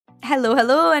Hello,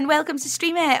 hello, and welcome to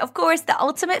Stream It, of course, the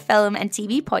ultimate film and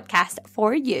TV podcast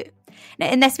for you. Now,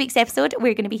 in this week's episode,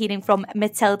 we're going to be hearing from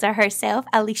Matilda herself,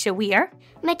 Alisha Weir.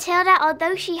 Matilda,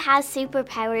 although she has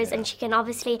superpowers and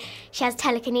she has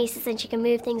telekinesis and she can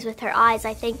move things with her eyes,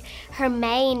 I think her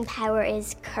main power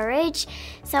is courage.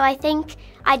 So I think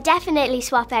I'd definitely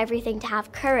swap everything to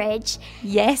have courage.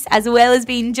 Yes, as well as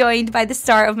being joined by the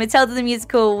star of Matilda the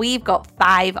Musical, we've got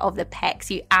 5 of the picks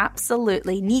you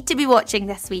absolutely need to be watching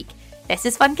this week. This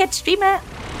is Fun Kids Stream It.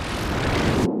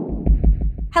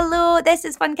 Hello, this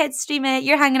is Fun Kids Stream It.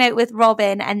 You're hanging out with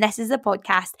Robin, and this is a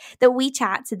podcast that we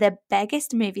chat to the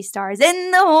biggest movie stars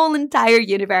in the whole entire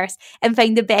universe and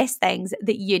find the best things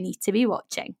that you need to be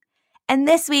watching. And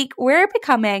this week, we're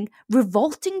becoming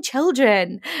revolting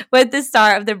children with the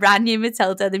star of the brand new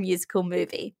Matilda the Musical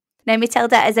movie. Now,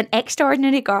 Matilda is an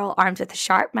extraordinary girl armed with a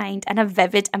sharp mind and a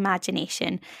vivid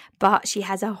imagination, but she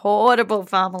has a horrible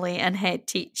family and head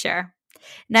teacher.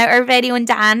 Now, our very own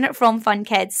Dan from Fun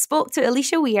Kids spoke to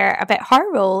Alisha Weir about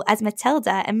her role as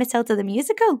Matilda in Matilda the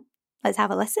Musical. Let's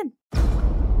have a listen.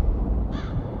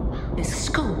 This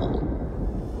school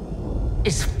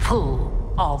is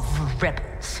full of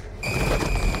rebels.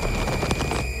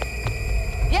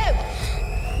 You!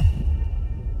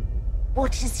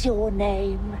 What is your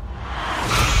name?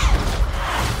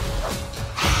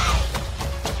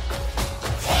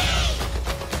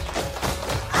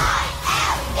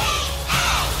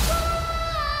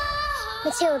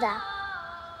 Matilda.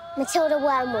 Matilda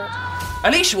Wormwood.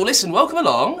 Alisha, well listen, welcome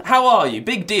along. How are you?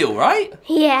 Big deal, right?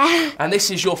 Yeah. And this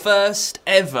is your first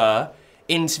ever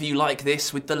interview like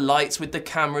this, with the lights, with the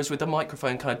cameras, with the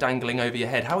microphone kind of dangling over your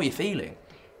head. How are you feeling?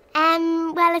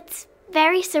 Well, it's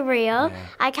very surreal. Yeah.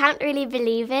 I can't really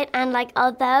believe it. And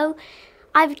although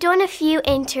I've done a few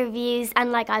interviews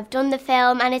and I've done the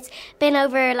film and it's been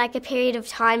over a period of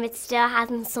time, it still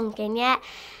hasn't sunk in yet.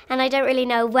 And I don't really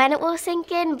know when it will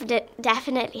sink in, but it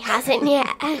definitely hasn't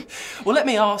yet. Well, let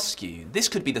me ask you, this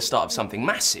could be the start of something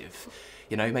massive.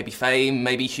 You know, maybe fame,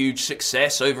 maybe huge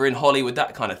success over in Hollywood,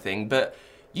 that kind of thing. But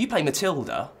you play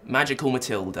Matilda, magical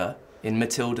Matilda, in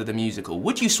Matilda the Musical.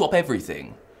 Would you swap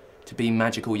everything to be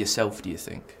magical yourself, do you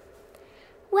think?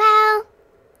 Well,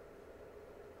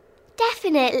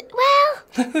 definitely. Well,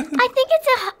 I think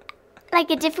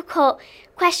it's a difficult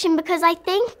question because I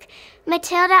think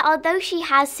Matilda, although she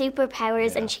has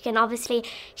superpowers and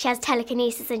she has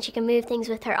telekinesis and she can move things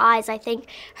with her eyes, I think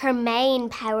her main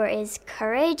power is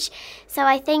courage. So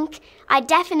I think I'd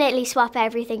definitely swap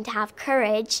everything to have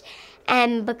courage,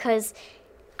 because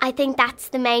I think that's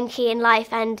the main key in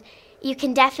life, and you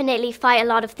can definitely fight a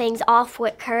lot of things off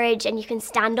with courage and you can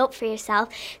stand up for yourself.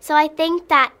 So I think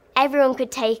that everyone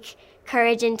could take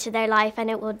courage into their life and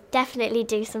it will definitely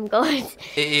do some good.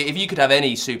 If you could have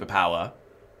any superpower,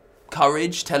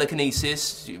 courage,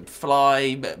 telekinesis,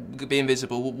 fly, be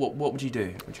invisible, what would you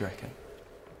do? What do you reckon?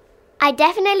 I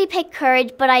definitely pick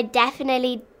courage, but I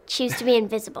definitely choose to be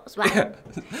invisible as well.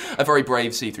 A very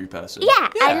brave see-through person. Yeah,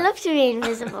 I'd love to be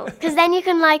invisible because then you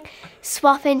can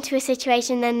swap into a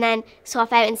situation and then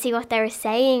swap out and see what they were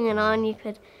saying and you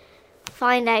could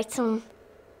find out some...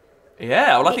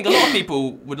 Yeah, well I think a lot of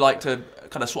people would like to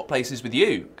kind of swap places with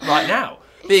you right now.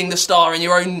 Being the star in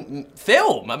your own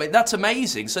film. I mean, that's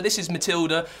amazing. So this is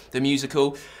Matilda, the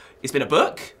musical. It's been a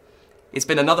book. It's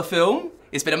been another film.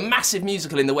 It's been a massive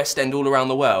musical in the West End all around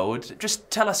the world. Just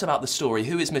tell us about the story.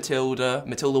 Who is Matilda?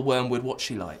 Matilda Wormwood, what's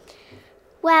she like?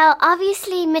 Well,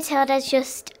 obviously Matilda's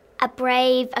just a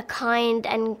brave, a kind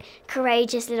and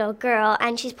courageous little girl,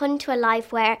 and she's put into a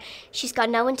life where she's got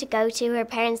no one to go to. Her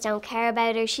parents don't care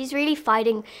about her. She's really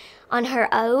fighting on her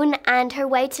own, and her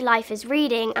way to life is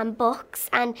reading and books,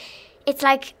 and it's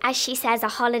as she says, a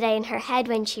holiday in her head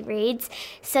when she reads.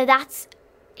 So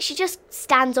she just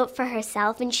stands up for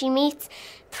herself, and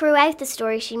throughout the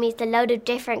story she meets a load of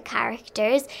different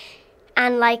characters,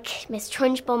 and Miss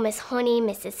Trunchbull, Miss Honey,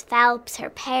 Mrs. Phelps, her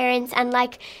parents, and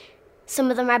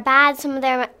some of them are bad, some of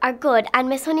them are good, and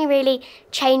Miss Honey really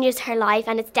changes her life,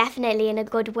 and it's definitely in a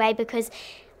good way because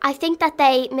I think that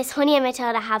Miss Honey and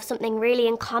Matilda have something really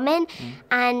in common,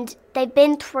 and they've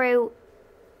been through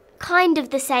kind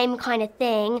of the same kind of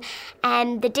thing,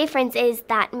 and the difference is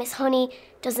that Miss Honey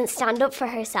doesn't stand up for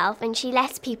herself and she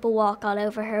lets people walk all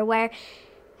over her, where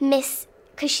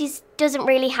because she doesn't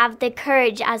really have the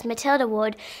courage as Matilda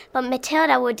would, but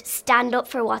Matilda would stand up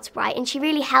for what's right, and she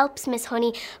really helps Miss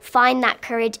Honey find that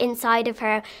courage inside of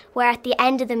her, where at the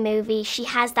end of the movie she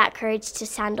has that courage to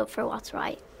stand up for what's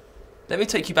right. Let me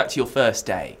take you back to your first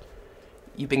day.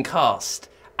 You've been cast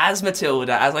as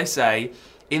Matilda, as I say,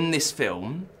 in this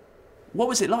film. What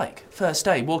was it like, first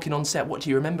day, walking on set? What do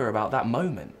you remember about that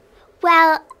moment?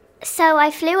 Well, So I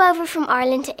flew over from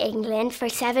Ireland to England for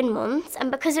 7 months,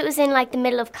 and because it was in like the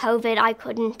middle of COVID, I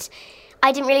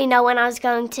didn't really know when I was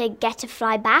going to get to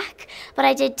fly back, but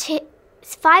I did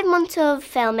 5 months of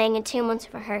filming and 2 months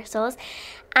of rehearsals,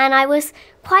 and I was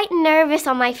quite nervous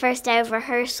on my first day of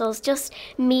rehearsals, just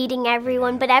meeting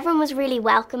everyone, but everyone was really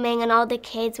welcoming and all the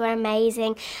kids were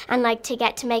amazing, and like to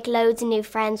get to make loads of new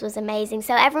friends was amazing.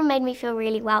 So everyone made me feel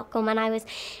really welcome and I was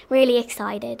really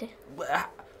excited.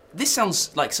 This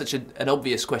sounds like such an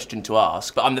obvious question to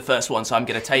ask, but I'm the first one, so I'm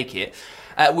going to take it.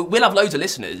 We'll have loads of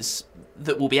listeners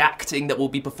that will be acting, that will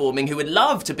be performing, who would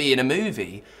love to be in a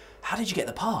movie. How did you get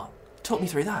the part? Talk me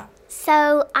through that.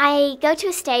 So I go to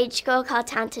a stage school called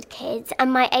Talented Kids,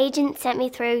 and my agent sent me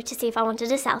through to see if I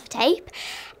wanted a self-tape.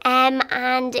 And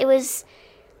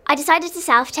I decided to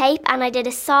self-tape, and I did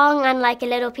a song and like a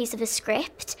little piece of a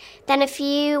script. Then a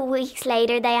few weeks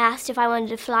later, they asked if I wanted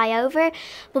to fly over,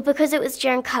 but because it was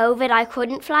during COVID, I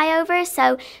couldn't fly over.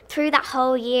 So through that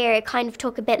whole year, it kind of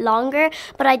took a bit longer,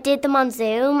 but I did them on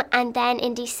Zoom. And then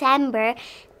in December,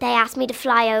 they asked me to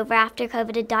fly over after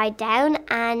COVID had died down.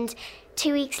 And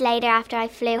 2 weeks later, after I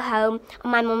flew home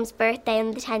on my mum's birthday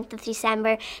on the 10th of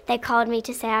December, they called me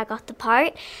to say I got the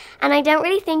part. And I don't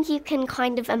really think you can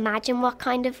kind of imagine what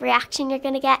kind of reaction you're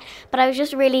going to get, but I was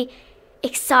just really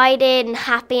excited and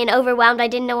happy and overwhelmed. I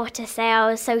didn't know what to say.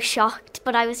 I was so shocked,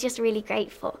 but I was just really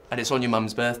grateful. And it's on your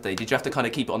mum's birthday. Did you have to kind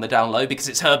of keep it on the down low because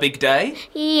it's her big day?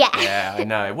 Yeah. Yeah, I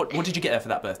know. What did you get her for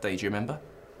that birthday? Do you remember?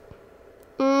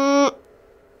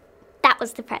 That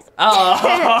was the present.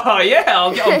 Oh, yeah,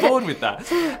 I'll get on board with that.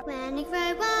 When you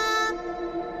grow up.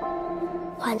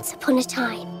 Once upon a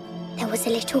time, there was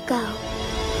a little girl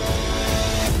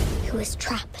who was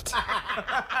trapped. When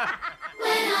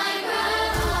I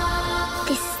grow up.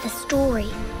 This is the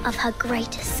story of her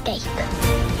great escape.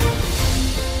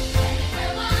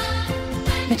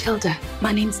 Matilda,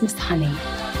 my name's Miss Honey.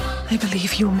 I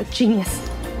believe you're a genius.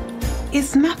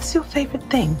 Is maths your favourite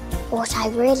thing? What I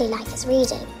really like is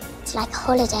reading. It's like a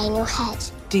holiday in your head.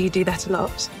 Do you do that a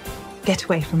lot? Get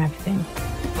away from everything.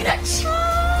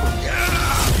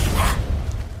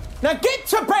 Now get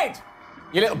to bed,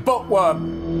 you little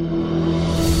bookworm.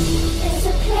 There's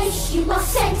a place you are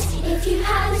sent if you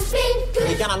haven't been good.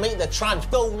 You're gonna meet the trunch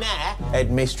ball now.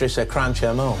 Headmistress of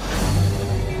Crunchermore.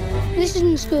 This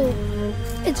isn't school.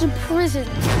 It's a prison.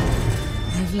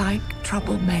 They're like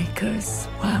troublemakers,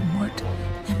 wormwood.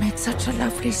 They make such a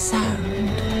lovely sound.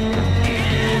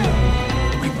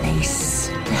 When they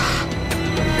snap.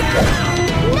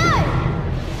 No!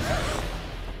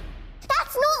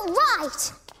 That's not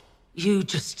right! You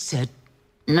just said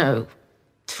no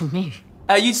to me.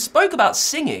 You spoke about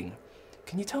singing.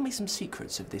 Can you tell me some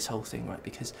secrets of this whole thing, right?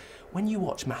 Because when you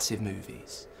watch massive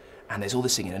movies and there's all the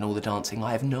singing and all the dancing,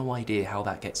 I have no idea how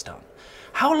that gets done.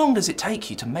 How long does it take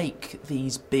you to make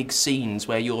these big scenes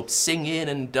where you're singing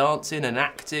and dancing and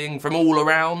acting from all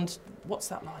around? What's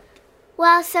that like?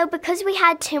 Well, so because we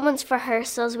had 2 months of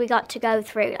rehearsals, we got to go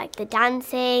through like the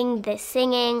dancing, the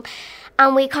singing,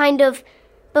 and we kind of,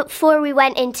 before we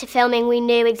went into filming, we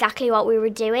knew exactly what we were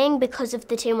doing because of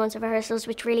the 2 months of rehearsals,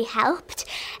 which really helped.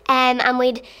 And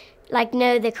we'd like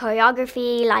know the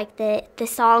choreography, like the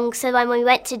song. So when we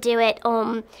went to do it,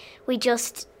 we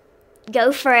just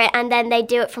go for it, and then they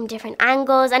do it from different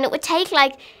angles, and it would take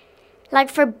like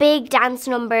for big dance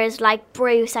numbers like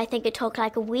Bruce, I think it took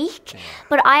like a week.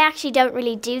 But I actually don't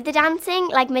really do the dancing.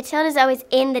 Like Matilda's always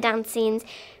in the dance scenes,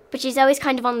 but she's always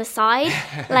kind of on the side,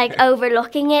 like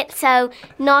overlooking it. So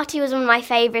Naughty was one of my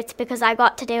favourites because I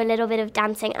got to do a little bit of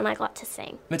dancing and I got to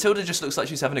sing. Matilda just looks like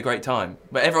she's having a great time,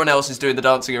 but everyone else is doing the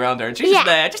dancing around her and she's just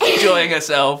there, just enjoying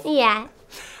herself. Yeah.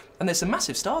 And there's some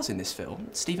massive stars in this film.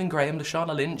 Stephen Graham,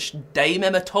 Lashana Lynch, Dame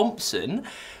Emma Thompson.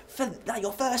 For like,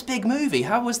 your first big movie,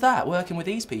 how was that, working with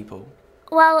these people?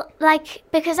 Well, like,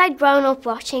 because I'd grown up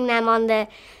watching them on the,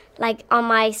 like, on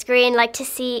my screen, like, to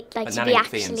see, like, to be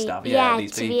actually,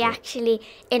 to be actually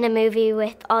in a movie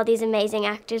with all these amazing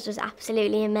actors was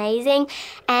absolutely amazing.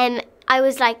 I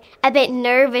was like a bit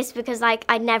nervous because like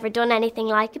I'd never done anything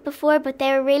like it before, but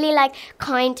they were really like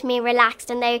kind to me, relaxed,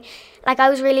 and they like I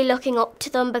was really looking up to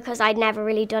them because I'd never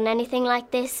really done anything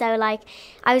like this. So like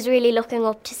I was really looking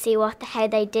up to see how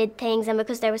they did things, and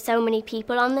because there were so many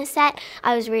people on the set,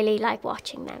 I was really like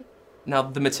watching them. Now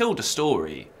the Matilda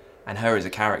story and her as a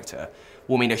character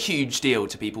will mean a huge deal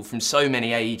to people from so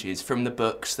many ages, from the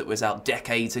books that was out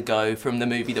decades ago, from the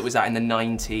movie that was out in the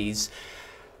 90s.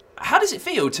 How does it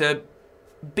feel to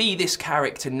be this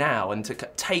character now and to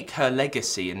take her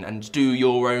legacy and do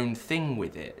your own thing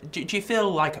with it? Do you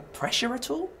feel like pressure at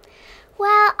all?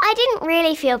 Well, I didn't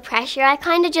really feel pressure. I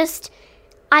kind of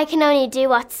I can only do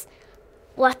what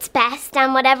what's best,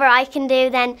 and whatever I can do,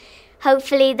 then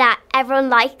hopefully that everyone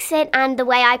likes it, and the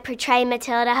way I portray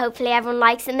Matilda, hopefully everyone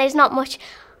likes it, and there's not much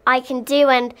I can do.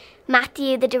 And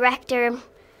Matthew, the director,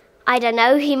 I don't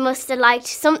know, he must have liked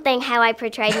something how I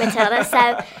portrayed Matilda,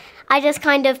 so I just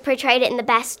kind of portrayed it in the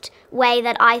best way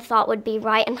that I thought would be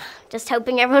right, and just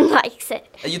hoping everyone likes it.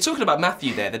 You're talking about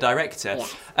Matthew there, the director.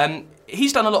 Yeah.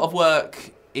 He's done a lot of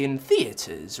work in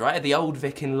theatres, right, at the Old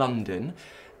Vic in London.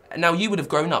 Now, you would have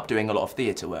grown up doing a lot of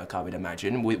theatre work, I would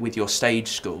imagine, with your stage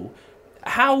school.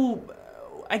 How,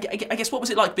 I guess, what was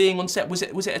it like being on set? Was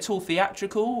it at all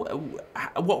theatrical?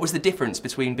 What was the difference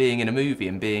between being in a movie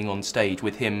and being on stage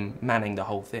with him manning the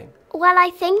whole thing? Well, I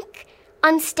think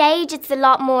on stage it's a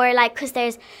lot more like, because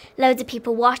there's loads of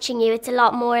people watching you, it's a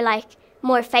lot more like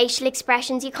more facial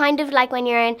expressions. You kind of, like when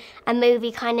you're in a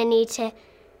movie, kind of need to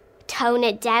tone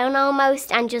it down almost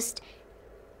and just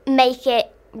make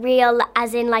it real,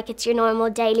 as in like it's your normal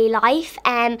daily life.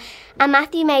 And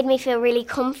Matthew made me feel really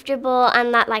comfortable,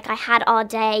 and that like I had all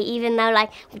day, even though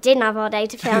like we didn't have all day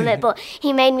to film it, but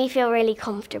he made me feel really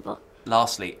comfortable.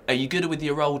 Lastly, are you good with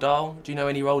your Roald Dahl? Do you know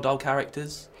any Roald Dahl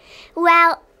characters?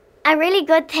 Well, a really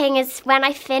good thing is when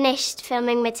I finished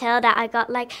filming Matilda, I got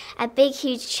like a big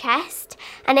huge chest,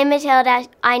 and in Matilda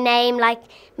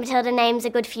Matilda names a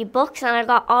good few books, and I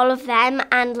got all of them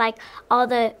and like all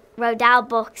the Roald Dahl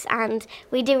books, and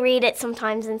we do read it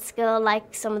sometimes in school,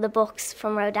 like some of the books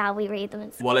from Roald Dahl, we read them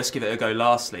in school. Well, let's give it a go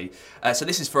lastly. So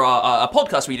this is for our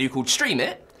podcast we do called Stream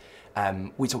It.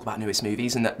 We talk about newest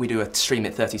movies, and that we do a Stream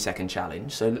It 30-second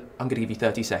challenge. So I'm going to give you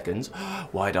 30 seconds.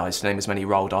 Wide eyes to name as many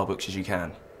Roald Dahl books as you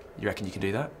can. You reckon you can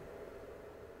do that?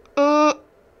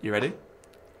 You ready?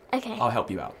 Okay. I'll help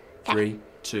you out. Okay. 3,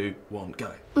 2, 1,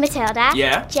 go. Matilda.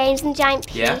 Yeah. James and the Giant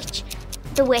Peach. Yeah.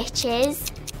 The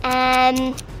Witches.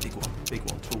 Big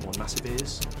one, tall one, massive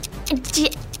ears.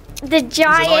 The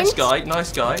Giant. He's a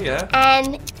nice guy, yeah.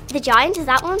 And the Giant, is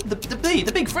that one?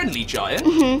 The big friendly giant.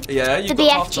 Mm-hmm. Yeah, you've the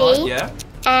got BFG.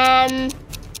 half time,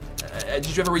 yeah.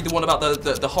 Did you ever read the one about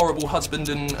the horrible husband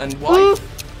and wife?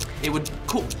 You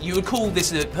would call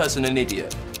this person an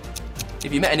idiot.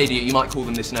 If you met an idiot, you might call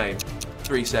them this name.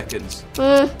 3 seconds.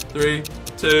 3,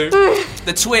 2.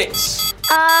 The Twits.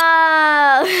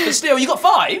 Oh. But still, you got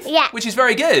 5. Yeah. Which is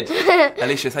very good.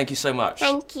 Alisha, thank you so much.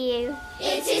 Thank you.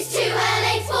 It is too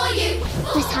early for you.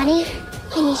 Miss Honey,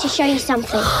 I need to show you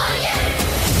something. We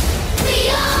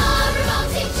are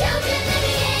revolting children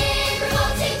living in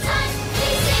revolting times.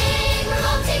 We sing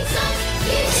revolting songs,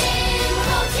 using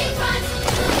revolting crimes.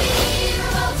 We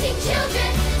revolting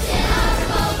children still are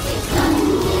revolting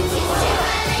sons. It is too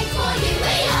early for you.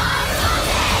 We are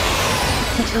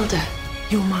revolting. Matilda,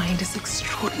 your mind is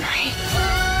extraordinary.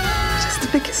 Just the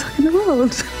biggest hug in the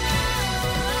world.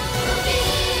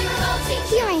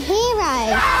 You're a hero.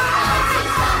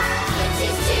 It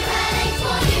is too early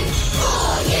for you.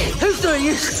 For you. Who's doing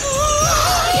it? For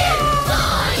you.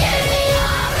 For you.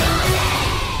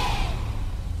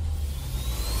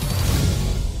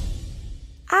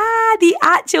 We are The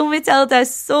actual Matilda,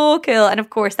 so cool. And of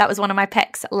course, that was one of my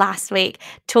picks last week.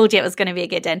 Told you it was going to be a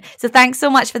good one. So thanks so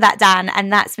much for that, Dan.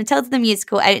 And that's Matilda the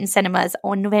Musical out in cinemas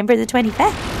on November the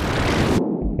 25th.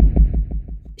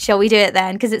 Shall we do it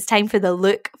then? Because it's time for the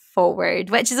look forward,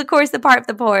 which is of course the part of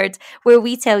the pod where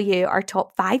we tell you our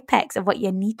top 5 picks of what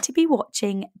you need to be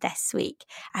watching this week.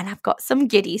 And I've got some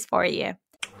goodies for you.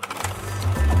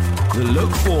 The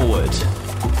look forward.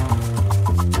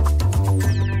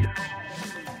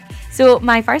 So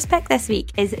my first pick this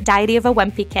week is Diary of a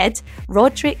Wimpy Kid,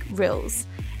 Roderick Rules.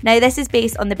 Now, this is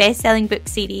based on the best-selling book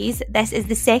series. This is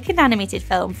the second animated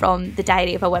film from The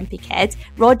Diary of a Wimpy Kid,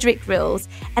 Roderick Rules.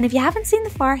 And if you haven't seen the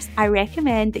first, I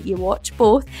recommend that you watch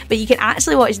both. But you can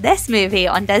actually watch this movie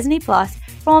on Disney Plus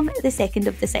from the 2nd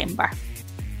of December.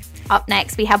 Up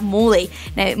next, we have Molly.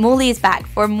 Now, Molly is back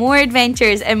for more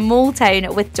adventures in Mole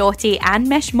Town with Dottie and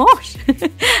Mish Mosh.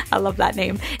 I love that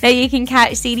name. Now, you can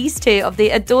catch Series 2 of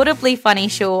the adorably funny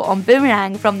show on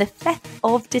Boomerang from the 5th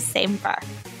of December.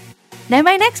 Now,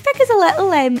 my next pick is a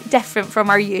little different from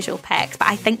our usual picks, but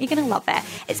I think you're going to love it.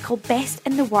 It's called Best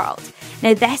in the World.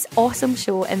 Now, this awesome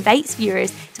show invites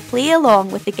viewers to play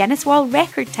along with the Guinness World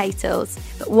Record titles.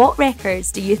 But what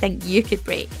records do you think you could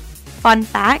break? Fun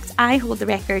fact, I hold the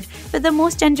record for the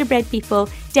most gingerbread people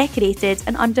decorated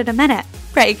in under a minute.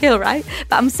 Pretty cool, right?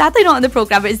 But I'm sadly not on the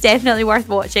programme, but it's definitely worth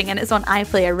watching and it's on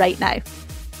iPlayer right now.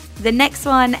 The next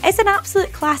one is an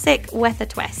absolute classic with a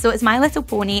twist. So it's My Little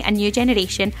Pony, A New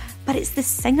Generation, but it's the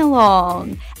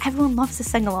sing-along. Everyone loves the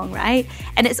sing-along, right?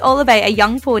 And it's all about a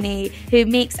young pony who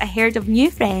makes a herd of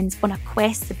new friends on a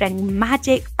quest to bring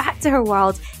magic back to her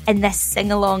world in this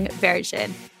sing-along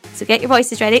version. So get your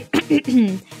voices ready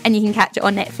and you can catch it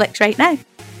on Netflix right now.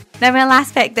 Now, my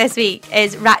last pick this week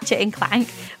is Ratchet and Clank,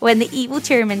 when the evil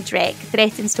chairman Drek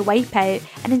threatens to wipe out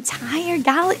an entire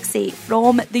galaxy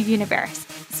from the universe.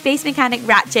 Space mechanic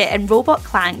Ratchet and robot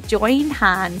Clank join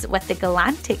hands with the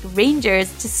Galactic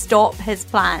Rangers to stop his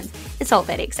plans. It's all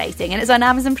very exciting and it's on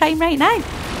Amazon Prime right now.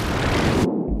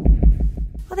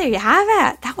 Well, there you have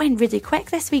it. That went really quick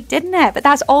this week, didn't it? But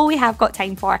that's all we have got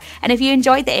time for. And if you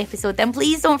enjoyed the episode, then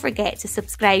please don't forget to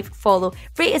subscribe, follow,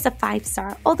 rate us a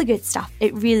 5-star, all the good stuff.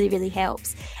 It really, really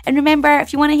helps. And remember,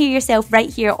 if you want to hear yourself right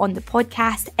here on the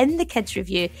podcast in the Kids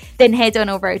Review, then head on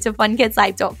over to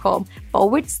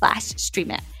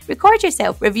funkidslive.com/stream it. Record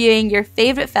yourself reviewing your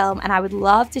favourite film and I would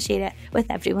love to share it with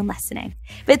everyone listening.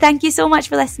 But thank you so much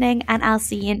for listening and I'll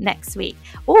see you next week.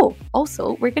 Oh,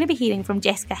 also, we're going to be hearing from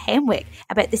Jessica Hemwick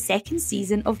about the second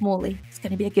season of Molly. It's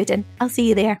going to be a good one. I'll see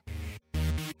you there.